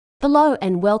Hello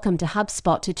and welcome to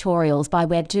HubSpot Tutorials by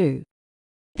Web2.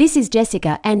 This is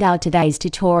Jessica and our today's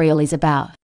tutorial is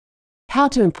about how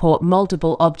to import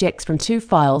multiple objects from two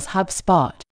files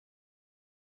HubSpot.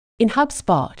 In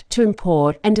HubSpot, to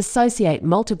import and associate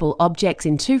multiple objects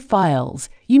in two files,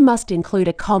 you must include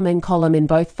a common column in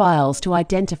both files to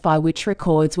identify which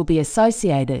records will be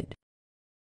associated.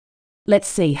 Let's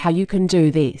see how you can do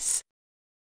this.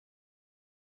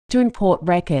 To import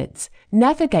records,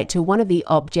 navigate to one of the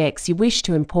objects you wish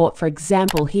to import. For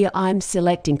example, here I'm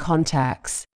selecting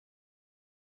contacts.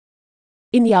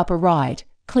 In the upper right,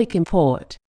 click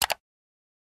Import.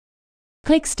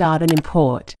 Click Start and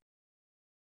Import.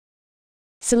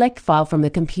 Select File from the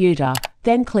computer,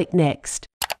 then click Next.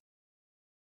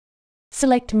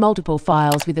 Select multiple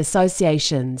files with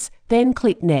associations, then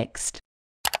click Next.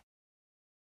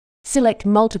 Select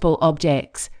multiple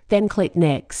objects, then click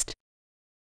Next.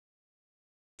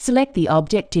 Select the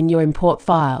object in your import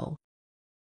file.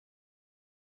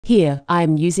 Here, I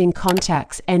am using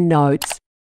contacts and notes.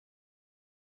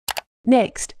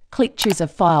 Next, click Choose a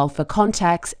file for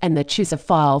contacts and the Choose a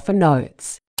file for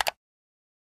notes.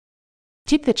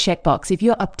 Tick the checkbox if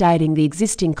you're updating the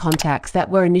existing contacts that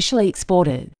were initially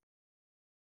exported.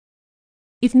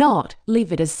 If not,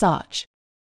 leave it as such.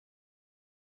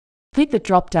 Click the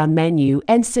drop-down menu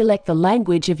and select the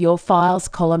language of your file's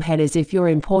column headers if you're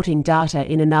importing data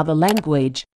in another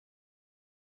language.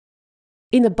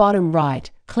 In the bottom right,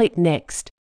 click Next.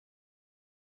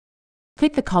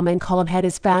 Click the common column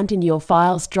headers found in your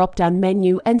file's drop-down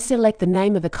menu and select the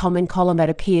name of the common column that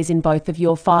appears in both of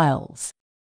your files.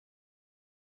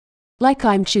 Like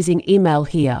I'm choosing email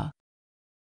here.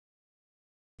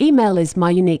 Email is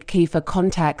my unique key for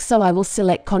contacts, so I will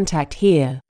select contact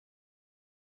here.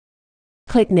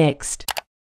 Click Next.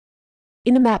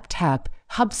 In the Map tab,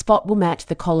 HubSpot will match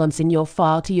the columns in your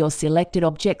file to your selected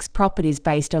object's properties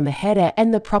based on the header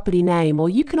and the property name, or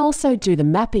you can also do the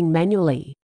mapping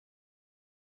manually.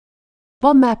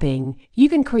 While mapping, you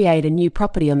can create a new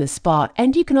property on the spot,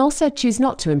 and you can also choose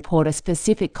not to import a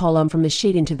specific column from the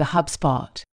sheet into the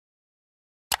HubSpot.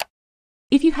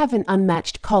 If you have an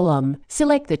unmatched column,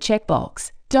 select the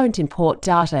checkbox, Don't import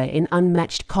data in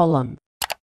unmatched column.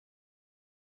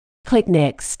 Click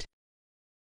Next.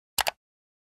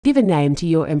 Give a name to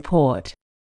your import.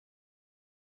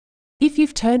 If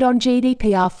you've turned on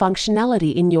GDPR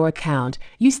functionality in your account,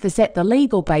 use the Set the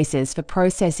legal basis for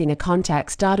processing a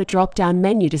contact's data drop-down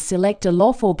menu to select a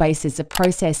lawful basis of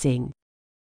processing.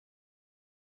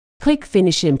 Click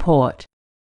Finish Import.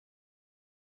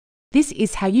 This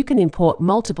is how you can import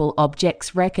multiple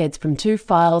objects records from two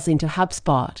files into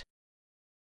HubSpot.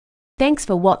 Thanks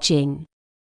for watching.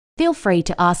 Feel free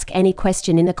to ask any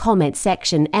question in the comments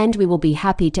section and we will be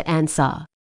happy to answer.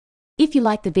 If you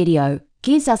like the video,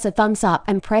 give us a thumbs up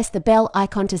and press the bell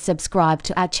icon to subscribe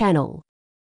to our channel.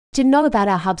 To know about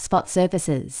our HubSpot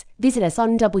services, visit us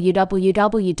on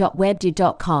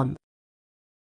www.web2.com.